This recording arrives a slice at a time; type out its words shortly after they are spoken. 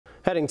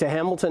Heading to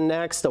Hamilton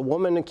next, a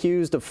woman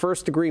accused of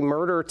first-degree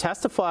murder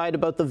testified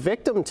about the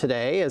victim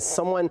today as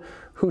someone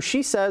who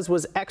she says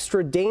was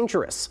extra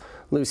dangerous.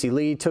 Lucy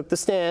Lee took the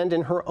stand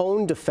in her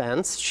own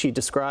defense. She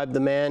described the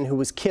man who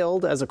was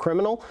killed as a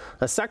criminal,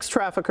 a sex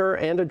trafficker,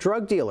 and a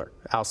drug dealer.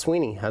 Al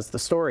Sweeney has the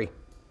story.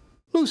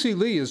 Lucy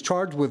Lee is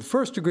charged with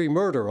first-degree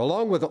murder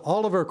along with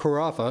Oliver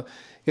Karafa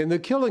in the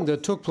killing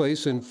that took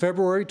place in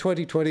February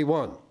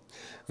 2021.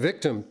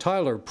 Victim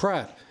Tyler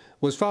Pratt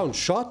was found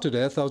shot to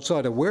death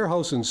outside a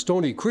warehouse in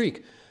Stoney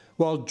Creek,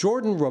 while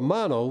Jordyn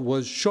Romano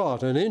was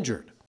shot and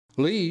injured.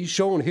 Lee,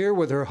 shown here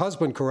with her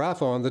husband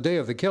Karafa on the day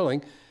of the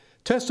killing,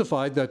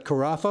 testified that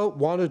Karafa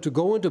wanted to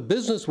go into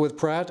business with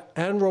Pratt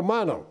and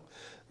Romano,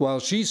 while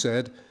she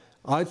said,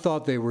 "I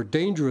thought they were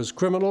dangerous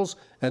criminals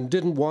and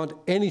didn't want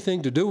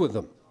anything to do with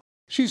them."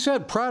 She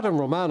said Pratt and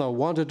Romano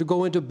wanted to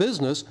go into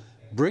business,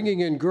 bringing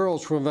in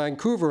girls from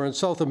Vancouver and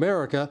South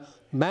America,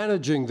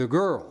 managing the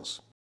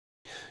girls.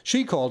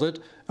 She called it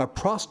a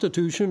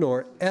prostitution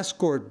or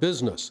escort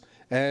business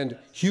and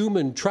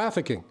human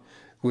trafficking,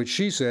 which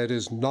she said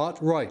is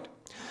not right.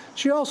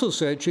 She also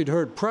said she'd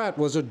heard Pratt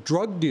was a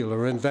drug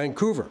dealer in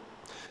Vancouver.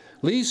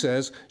 Lee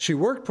says she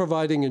worked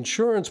providing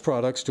insurance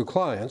products to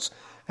clients,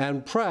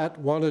 and Pratt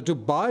wanted to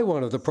buy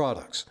one of the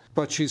products.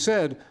 But she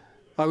said,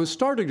 "I was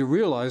starting to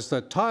realize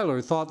that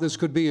Tyler thought this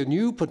could be a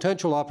new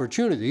potential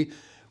opportunity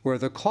where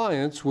the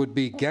clients would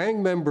be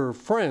gang member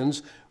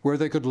friends where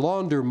they could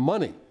launder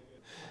money."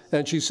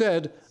 And she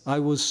said, "I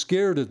was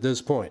scared at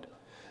this point.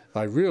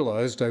 I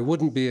realized I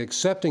wouldn't be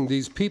accepting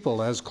these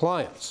people as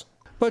clients."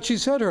 But she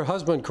said her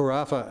husband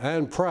Karafa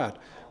and Pratt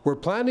were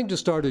planning to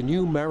start a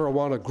new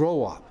marijuana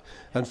grow-op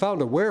and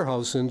found a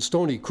warehouse in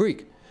Stoney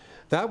Creek.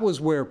 That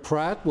was where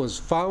Pratt was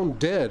found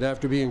dead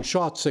after being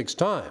shot 6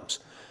 times.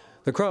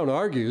 The Crown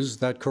argues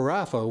that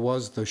Karafa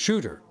was the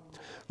shooter.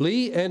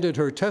 Lee ended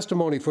her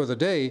testimony for the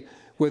day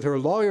with her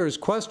lawyer's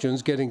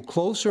questions getting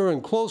closer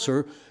and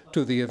closer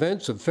to the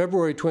events of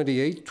February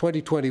 28,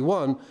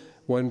 2021,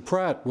 when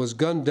Pratt was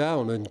gunned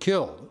down and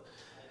killed.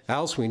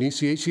 Al Sweeney,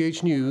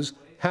 CHCH News,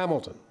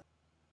 Hamilton.